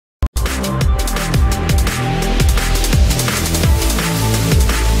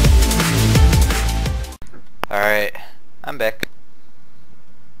back.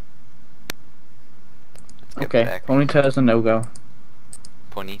 Let's get Okay, back. Ponyta is a no-go.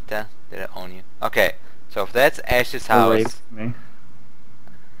 Ponita, did it own you? Okay, so if that's Ash's Or rape house, me.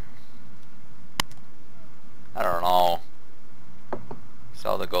 I don't know.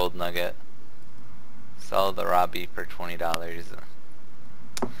 Sell the gold nugget. Sell the raw beef for $20.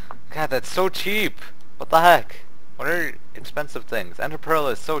 God, that's so cheap. What the heck? What are expensive things? Ender Pearl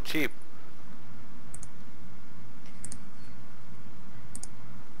is so cheap.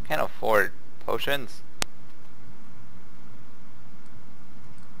 Can't afford potions.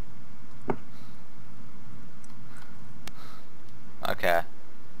 Okay.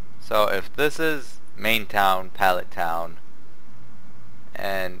 So if this is main town, pallet town,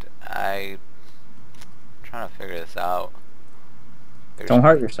 and I'm trying to figure this out. Don't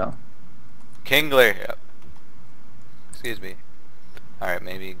hurt yourself. Kingler. Yep. Excuse me. Alright,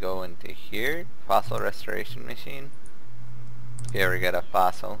 maybe go into here. Fossil restoration machine. If you ever get a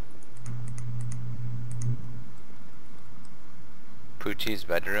fossil. Poochie's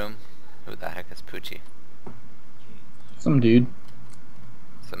bedroom. Who the heck is Poochie? Some dude.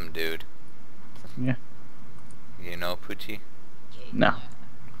 Some dude. Yeah. You know Poochie? No.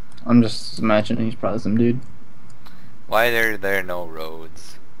 I'm just imagining he's probably some dude. Why are there no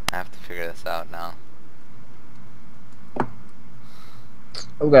roads? I have to figure this out now.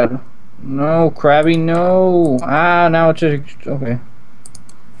 Oh god. No, Krabby, no. Ah, now it's just... Okay.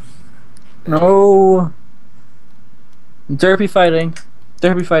 No. Derpy fighting.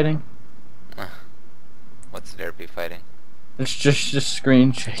 Derpy fighting. What's Derpy fighting? It's just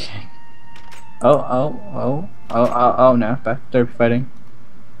screen shaking. Oh, no. Back to Derpy fighting.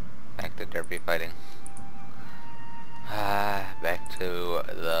 Back to Derpy fighting. Back to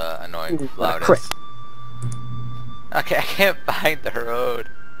the annoying Ooh, what a crit. flautist. Okay, I can't find the road.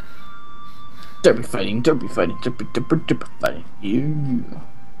 Derpy fighting, derpy fighting. You.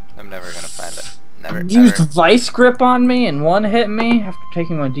 I'm never gonna find it. Never. Used Ever. vice grip on me and one hit me after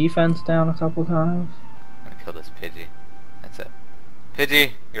taking my defense down a couple times. I'm gonna kill this Pidgey. That's it.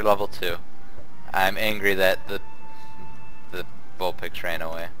 Pidgey, you're level 2. I'm angry that the Vulpix ran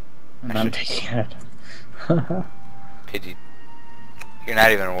away. And I'm taking it. Pidgey, you're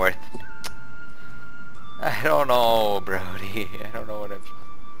not even worth. I don't know, Brody. I don't know what I'm.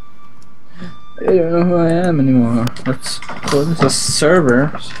 I don't know who I am anymore. Let's go to the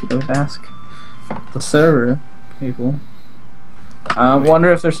server. Let's ask the server people. I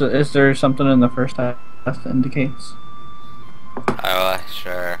wonder if is there something in the first test that indicates. Oh,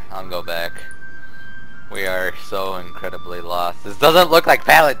 sure. I'll go back. We are so incredibly lost. This doesn't look like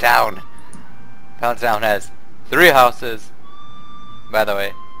Pallet Town. Pallet Town has 3 houses. By the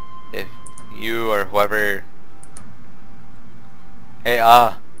way, if you or whoever... Hey,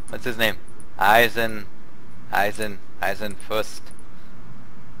 what's his name? Eisenfust.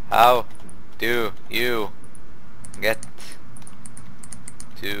 How do you get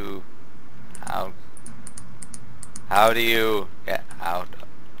to... How do you get out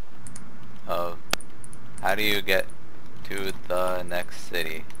of... How do you get to the next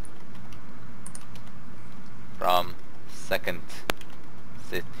city? From second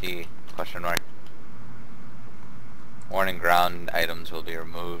city, question mark. Warning, ground items will be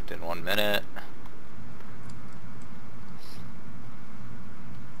removed in 1 minute.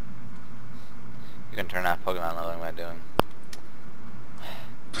 You can turn off Pokemon leveling by doing.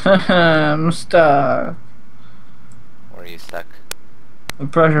 I'm stuck. Where are you stuck? The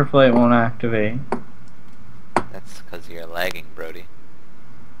pressure plate won't activate. That's because you're lagging, Brody.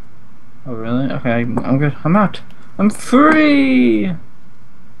 Oh really? Okay, I'm good. I'm out. I'm free!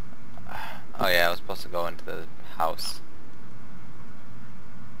 Oh yeah, I was supposed to go into the house.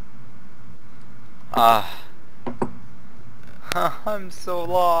 I'm so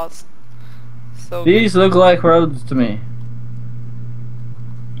lost. So These look like roads to me.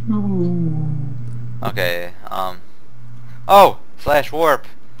 Ooh. Okay, oh! Slash warp!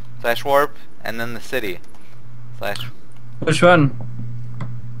 Slash warp, and then the city. Slash... Which one?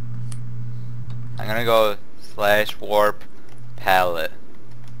 I'm gonna go slash warp pallet.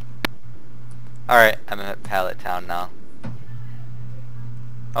 Alright, I'm at Pallet Town now.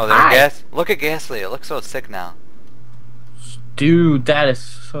 Oh, there's Gas. Look at Ghastly. It looks so sick now. Dude, that is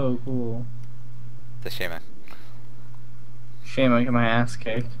so cool. It's a shame. Shame I get my ass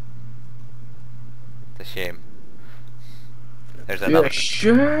kicked. It's a shame. There's Dude, another.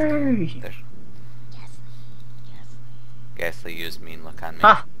 sure. There's... Ghastly used mean look on me.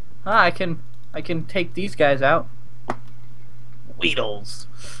 Ha! Ha! I can take these guys out. Weedles.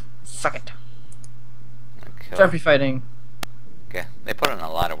 Suck it. Trophy fighting. Okay, they put in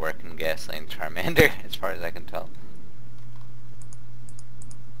a lot of work in Ghastly and Charmander, as far as I can tell.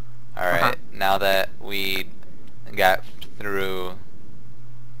 Alright, now that we got through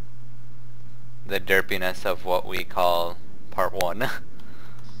the derpiness of what we call part 1.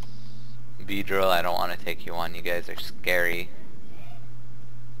 Beedrill, I don't want to take you on, you guys are scary.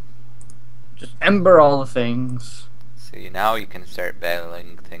 Just ember all the things. See, now you can start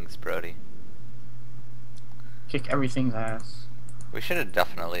battling things, Brody. Kick everything's ass. We should have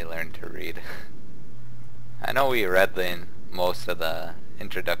definitely learned to read. I know we read most of the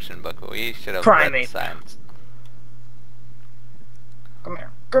introduction book, but we should have read the signs. Come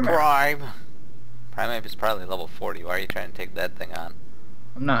here. Come here. Primeape is probably level 40. Why are you trying to take that thing on?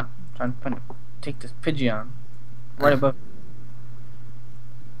 I'm not. I'm trying to take this Pidgeon. Right above.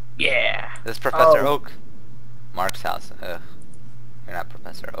 Yeah. This is Professor Oak. Mark's house. Ugh. You're not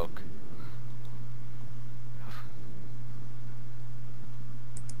Professor Oak.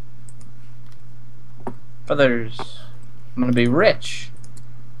 Feathers. I'm gonna be rich.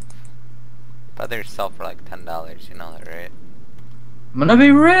 Feathers sell for like $10. You know that, right? I'm gonna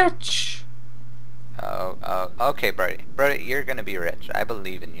be rich. Oh, okay, Brody. Brody, you're gonna be rich. I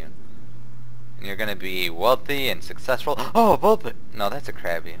believe in you. And you're gonna be wealthy and successful. Oh, Bulbit! No, that's a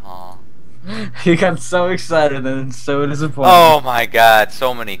Krabby. Aw. You got so excited and so disappointed. Oh my god,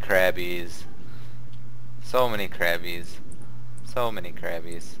 so many Krabbies. So many Krabbies. So many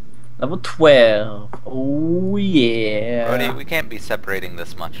Krabbies. Level 12. Oh yeah. Brody, we can't be separating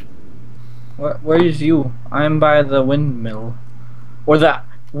this much. Where is you? I'm by the windmill. Or the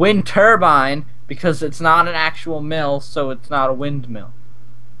wind turbine, because it's not an actual mill, so it's not a windmill.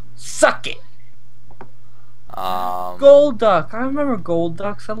 Suck it! Gold duck. I remember gold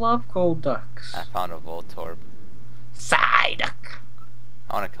ducks. I love gold ducks. I found a Voltorb. Psyduck.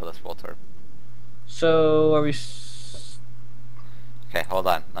 I want to kill this Voltorb. So, are we... Okay, hold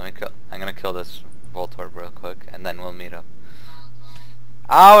on. I'm gonna kill this Voltorb real quick, and then we'll meet up.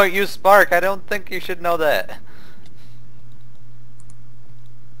 Ow, it used Spark! I don't think you should know that.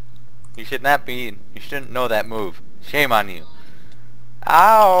 You shouldn't know that move. Shame on you.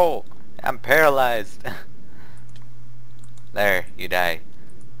 Ow! I'm paralyzed. There, you die.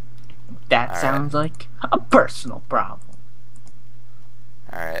 That sounds like a personal problem.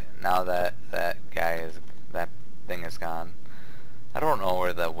 Alright, now that that thing is gone. I don't know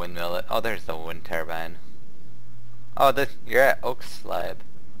where the windmill is. Oh, there's the wind turbine. Oh, you're at Oak Slab.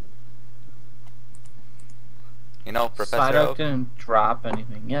 You know Professor Oak? Didn't drop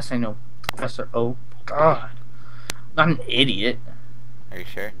anything. Yes, I know Professor Oak. God. I'm not an idiot. Are you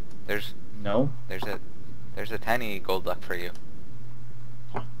sure? There's a tiny gold duck for you.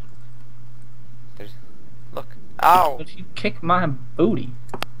 Look. Ow! But you kick my booty.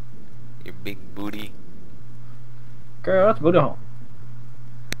 You big booty. Girl, that's booty hole.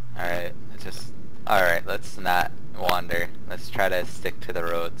 Alright, let's not wander. Let's try to stick to the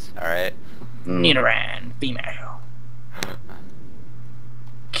roads, alright? Nidoran, female.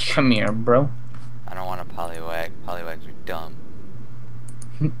 Come here, bro. I don't want a Poliwag. Poliwags are dumb.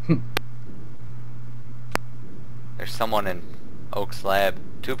 There's someone in Oak's lab.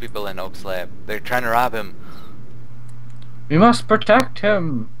 2 people in Oak's lab. They're trying to rob him. We must protect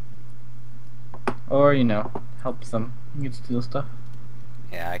him. Or, you know, help them. You can steal stuff.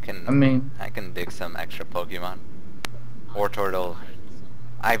 Yeah, I can dig some extra Pokemon. Wartortle,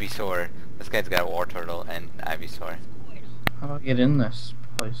 Ivysaur. This guy's got a Wartortle and Ivysaur. How do I get in this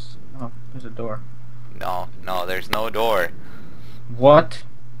place? Oh, there's a door. No, there's no door. What?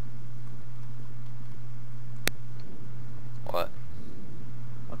 What?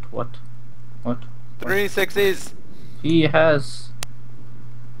 What? 360s! He has...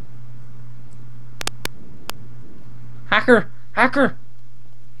 Hacker!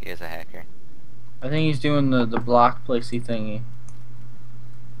 He is a hacker. I think he's doing the block placey thingy.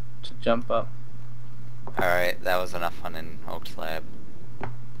 To jump up. Alright, that was enough fun in Oak's lab.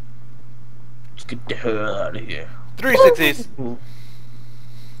 Let's get the hell out of here. 360s! Ooh.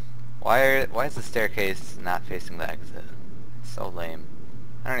 Why is the staircase not facing the exit? It's so lame.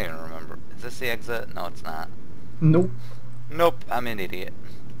 I don't even remember. Is this the exit? No, it's not. Nope. Nope, I'm an idiot.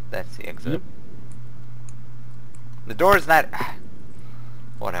 That's the exit. Nope. The door's not...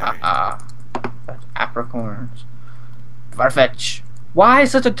 Whatever. That's apricorns. Farfetch. Why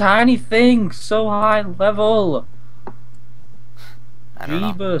such a tiny thing? So high level. I don't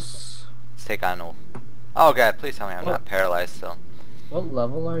know. Jeebus. Let's take on... Oh god, please tell me I'm not paralyzed still. What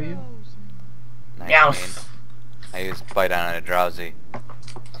level are you? 19. Meowth. I used Bite on a Drowsy.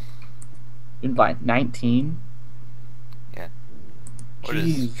 You're like 19? Yeah. What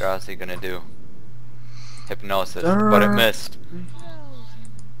Jeez. is Drowsy gonna do? Hypnosis, but it missed.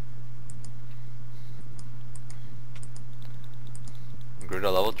 Grew to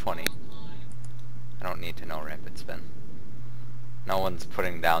level 20. no rapid spin. No one's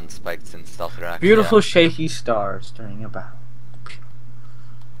putting down spikes in stealth rock. Beautiful Yeah. shaky stars during a battle.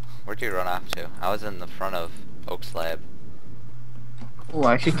 Where'd you run off to? I was in the front of Oak's lab. Oh,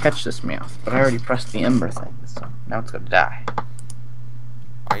 I should catch this Meowth, but I already pressed the ember thing, so now it's gonna die.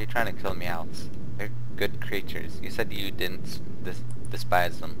 Why are you trying to kill Meowths? They're good creatures. You said you didn't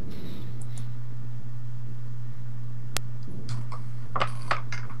despise them.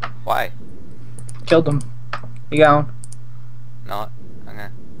 Why? Killed him. He gone. No. Okay.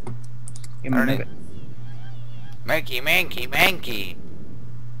 Give me a nugget. Manky, manky, manky.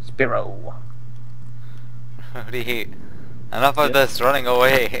 Spiro. What do you eat? Enough of this running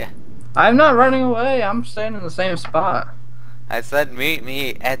away. I'm not running away. I'm staying in the same spot. I said meet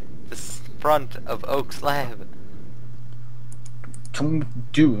me at the front of Oak's lab. Told me to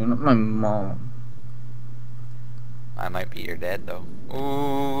do, not my mom. I might be your dad though.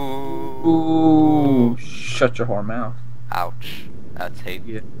 Ooh. Ooh. Shut your whore mouth. Ouch. That's hate.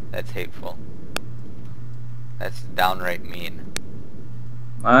 Yeah. That's hateful. That's downright mean.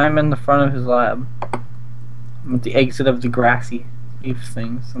 I'm in the front of his lab. I'm at the exit of the grassy leaf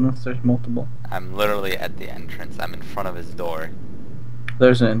things, unless there's multiple. I'm literally at the entrance. I'm in front of his door.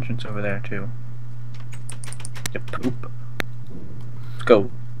 There's an entrance over there too. You poop. Let's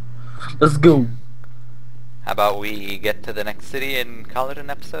go. Let's go. How about we get to the next city and call it an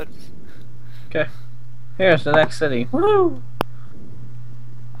episode? Okay. Here's the next city. Woo!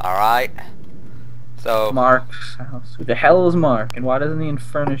 Alright. So, Mark's house. Who the hell is Mark? And why doesn't he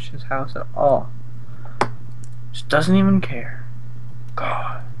furnish his house at all? Just doesn't even care.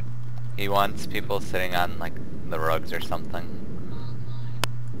 God. he wants people sitting on, like, the rugs or something.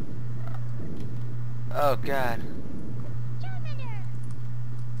 Oh, God.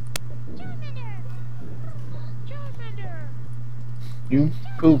 You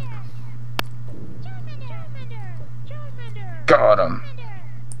poop. Got him.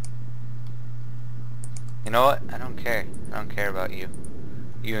 You know what? I don't care. I don't care about you.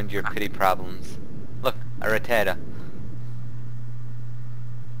 You and your pity problems. Look, a Rattata.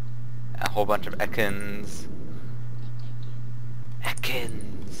 A whole bunch of Ekans.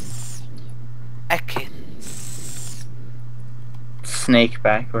 Ekans. Ekans. Snake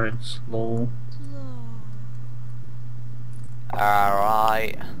backwards. Lol.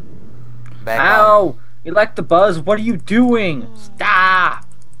 Alright. Back Ow! on. You like the buzz? What are you doing? Stop!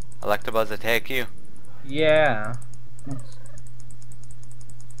 Electabuzz attack you. Yeah.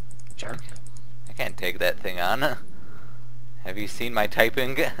 Jerk. I can't take that thing on. Have you seen my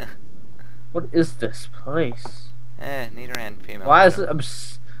typing? What is this place? Nidoran female. Why is it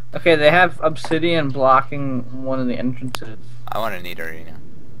okay, they have obsidian blocking one of the entrances. I want a Nidorina.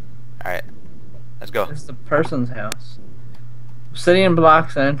 Alright. Let's go. It's the person's house. Obsidian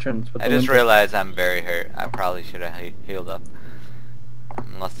blocks the entrance. But I just realized I'm very hurt. I probably should have healed up.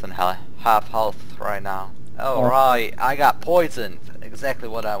 I'm less than half health right now. Oh, right. I got poisoned. Exactly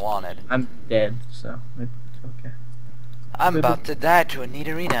what I wanted. I'm dead, so it's okay. I'm about to die to a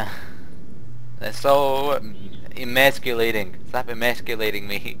Nidorina. That's so emasculating. Stop emasculating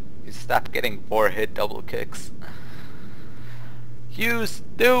me. You stop getting 4-hit double kicks. You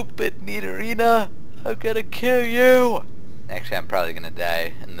stupid Nidorina! I'm gonna kill you! Actually, I'm probably gonna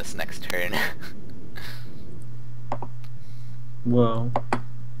die in this next turn. Whoa.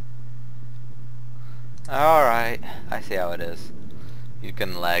 Alright, I see how it is. You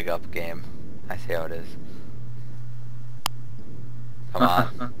can lag up game. I see how it is. Come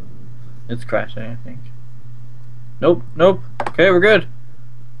on. It's crashing, I think. Nope, nope. Okay, we're good.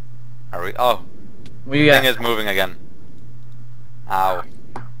 Are we? Oh, We thing is moving again. Ow.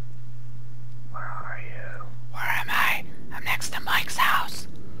 Where are you? Where am I? I'm next to Mike's house.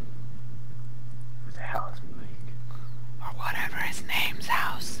 Who the hell is Mike? Or whatever his name's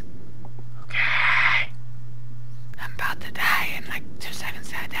house. Okay. I'm about to die in like 2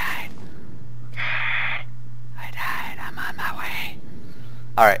 seconds. I died. Okay. I died. I'm on my way.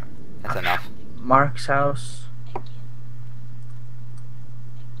 Alright, that's enough. Mark's house.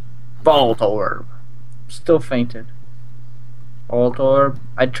 Voltorb. Still fainted. Voltorb.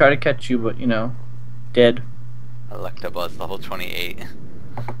 I'd try to catch you, but you know, dead. Electabuzz level 28.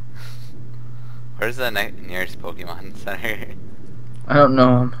 Where's the nearest Pokemon Center? I don't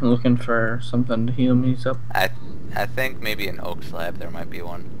know. I'm looking for something to heal me up. I think maybe in Oak's lab there might be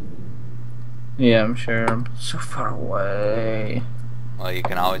one. Yeah, I'm sure. I'm so far away. Well, you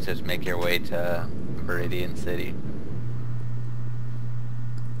can always just make your way to Meridian City.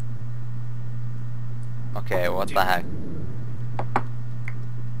 Okay, what the heck?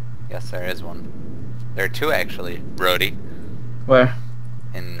 Yes, there is one. There are two actually, Brody, Where?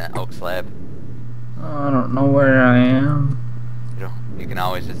 in Oak's lab. I don't know where I am. You can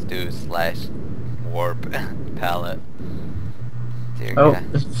always just do /warp palette. Dear Oh,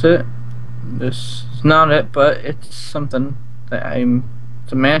 God. this is it. This is not it, but it's something that I'm.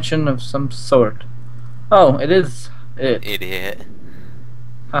 It's a mansion of some sort. Oh, it is it. Idiot.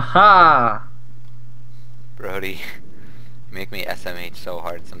 Haha! Brody. You make me SMH so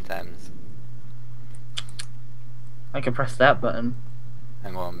hard sometimes. I can press that button.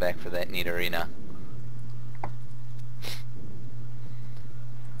 I'm going back for that neat arena.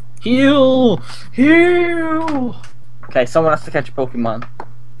 Heal! Heal! Okay, someone has to catch a Pokemon.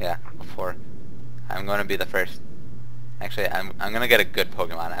 Yeah, before. I'm going to be the first. Actually, I'm going to get a good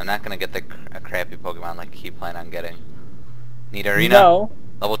Pokemon. I'm not going to get a crappy Pokemon like you plan on getting. Neat arena? No.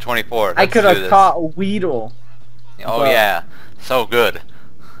 Level 24. I Let's could do have this. caught a Weedle. Oh but yeah. So good.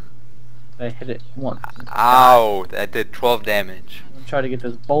 I hit it once. Ow! That did 12 damage. I'm trying to get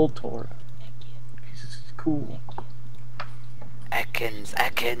this Voltorb. This is cool. Ekans.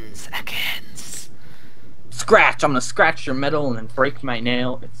 Scratch! I'm gonna scratch your metal and then break my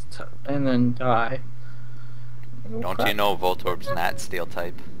nail. And then die. Oh, Don't crap. you know Voltorb's not steel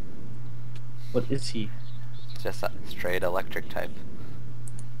type? What is he? Just a straight electric type.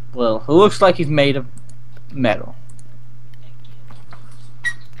 Well, it looks like he's made of metal.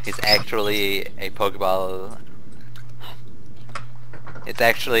 He's actually a Pokeball. It's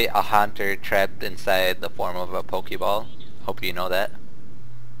actually a Haunter trapped inside the form of a Pokeball. Hope you know that.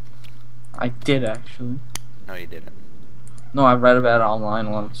 I did actually. No, you didn't. No, I read about it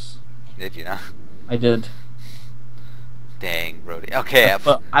online once. Did you not? I did. Dang, Brody. Okay.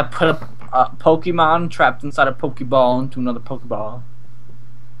 But I put a Pokemon trapped inside a Pokeball into another Pokeball.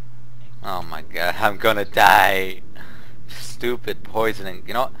 Oh my God, I'm gonna die. Stupid poisoning.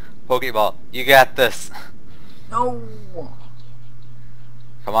 You know what? Pokeball, you got this. No.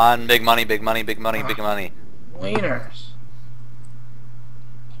 Come on, big money, big money, big money, big money. Wieners.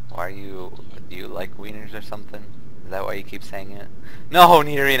 Why are you... Do you like wieners or something? Is that why you keep saying it? No,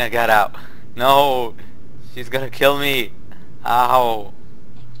 Nidorina got out. No. She's gonna kill me. Ow.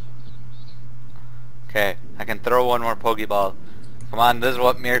 Okay, I can throw one more Pokeball. Come on, this is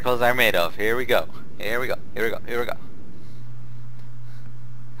what miracles are made of. Here we go. Here we go. Here we go. Here we go.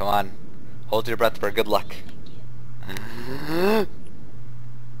 Come on. Hold your breath for good luck.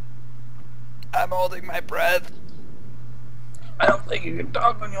 I'm holding my breath. I don't think you can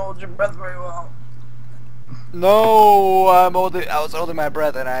talk when you hold your breath very well. No, I was holding my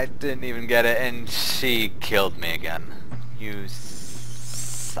breath and I didn't even get it, and she killed me again. You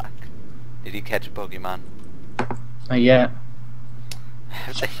suck. Did you catch a Pokemon? Not yet. I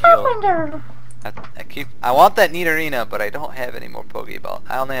have to heal. I want that Nidorina, but I don't have any more Pokeball.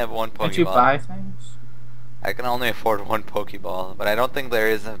 I only have one Pokeball. Can't you buy things? I can only afford one Pokeball, but I don't think there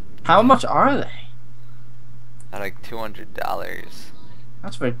is a... How much are they? Like $200.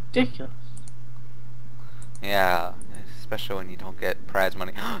 That's ridiculous. Yeah, especially when you don't get prize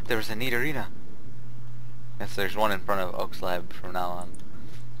money. There was a Nidorina. Yes, there's one in front of Oak's Lab from now on.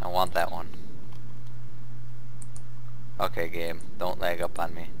 I want that one. Okay, game. Don't lag up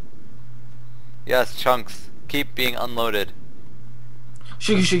on me. Yes, chunks. Keep being unloaded.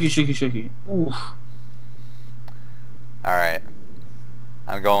 Shaky, shaky, shaky, shaky. Oof. Alright.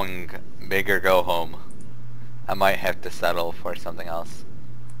 I'm going big or go home. I might have to settle for something else.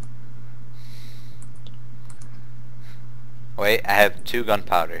 Wait, I have 2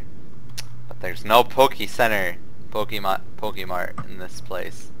 gunpowder. But there's no Pokemart in this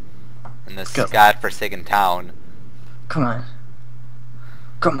place. In this godforsaken town. Come on.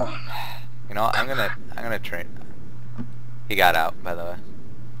 Come on. You know, I'm gonna train. He got out, by the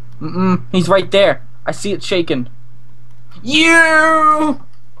way. He's right there. I see it shaking. You!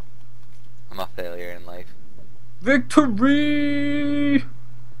 I'm a failure in life. Victory!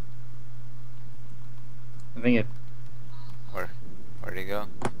 I think it... Where'd he go?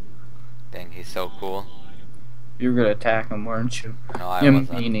 Dang, he's so cool. You were gonna attack him, weren't you? No, I You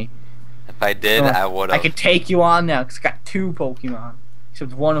wasn't. meanie. If I did, I would've. I could take you on now, because I got 2 Pokemon.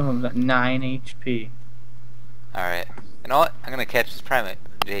 Except one of them's at 9 HP. Alright. You know what? I'm gonna catch this Primate.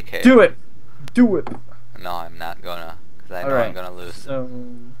 JK. Do it! Do it! No, I'm not gonna. Because I know I'm gonna lose. So...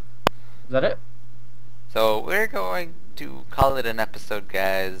 Is that it? So, we're going to call it an episode,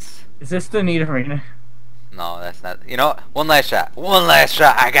 guys. Is this the Need Arena? No, that's not. You know what? One last shot. One last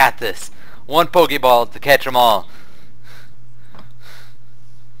shot. I got this. One Pokeball to catch them all.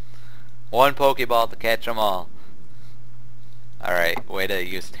 One Pokeball to catch them all. Alright, way to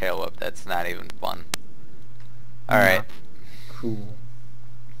use Tail Whip. That's not even fun. Alright. Cool.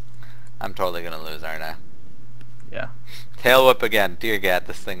 I'm totally gonna lose, aren't I? Yeah. Tail Whip again. Dear God,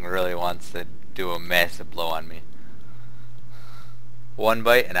 this thing really wants to do a massive blow on me. One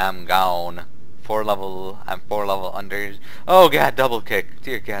bite and I'm gone. I'm 4 level under. Oh god, double kick.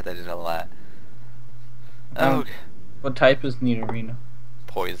 Dear god, that did a lot. Oh, What type is Nidorina?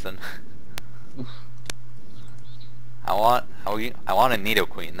 poison. I want a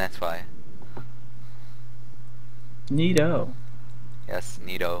Nidoqueen, that's why. Nido. Yes,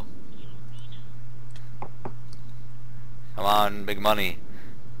 Nido. Come on, big money.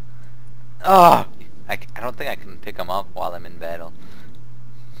 Oh! I don't think I can pick them up while I'm in battle.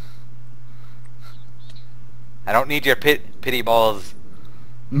 I don't need your pity balls.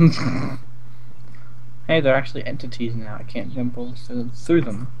 Hey, they're actually entities now. I can't jump through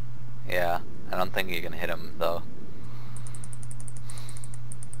them. Yeah, I don't think you can hit them though.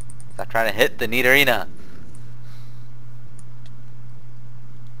 Stop trying to hit the Nidorina.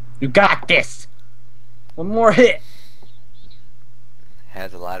 You got this! One more hit!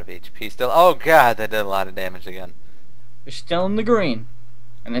 Has a lot of HP still. Oh god, that did a lot of damage again. You're still in the green.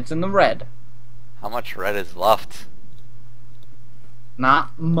 And it's in the red. How much red is left?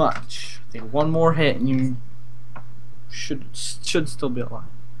 Not much. I think one more hit and you should still be alive.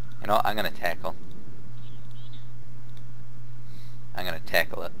 You know what? I'm gonna tackle. I'm gonna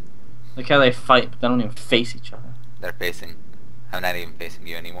tackle it. Like how they fight, but they don't even face each other. They're facing. I'm not even facing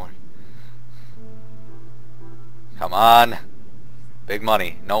you anymore. Come on. Big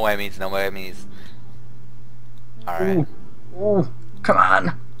money. No whammies, no whammies. Alright. Ooh, come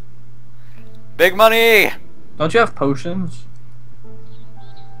on. Big money! Don't you have potions?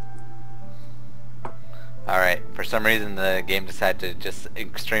 Alright, for some reason the game decided to just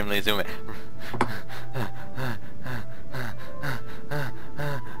extremely zoom it.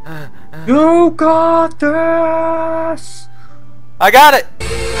 You got this! I got it!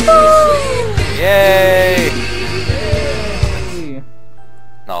 Yay! Yay.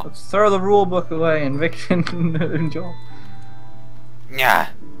 No. Let's throw the rule book away and Vic and Joel. Yeah.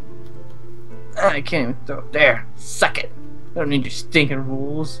 I can't even throw it there. Suck it. I don't need your stinking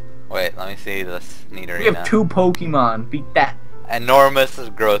rules. Wait, let me see this Nidorina. We have 2 Pokemon. Beat that. Enormous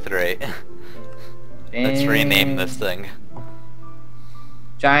growth rate. Let's rename Dang. this thing.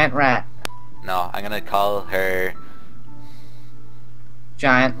 Giant rat. No, I'm gonna call her...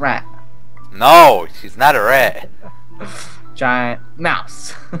 Giant rat. No, she's not a rat. Giant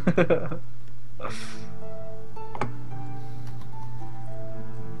mouse.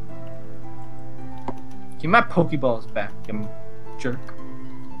 Give my Pokeballs back, you jerk.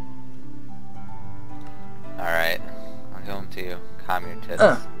 Alright, I'll give them to you. Calm your tits.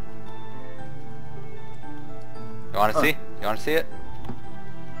 You wanna see? You wanna see it?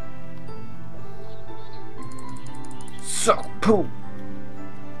 So poo.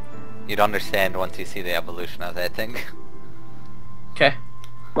 You'd understand once you see the evolution of that thing. Okay.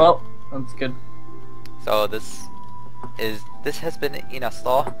 Well, that's good. So this has been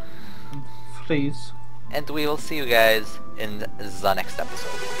Inastall, Please. and we will see you guys in the next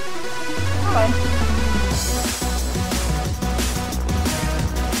episode. Bye.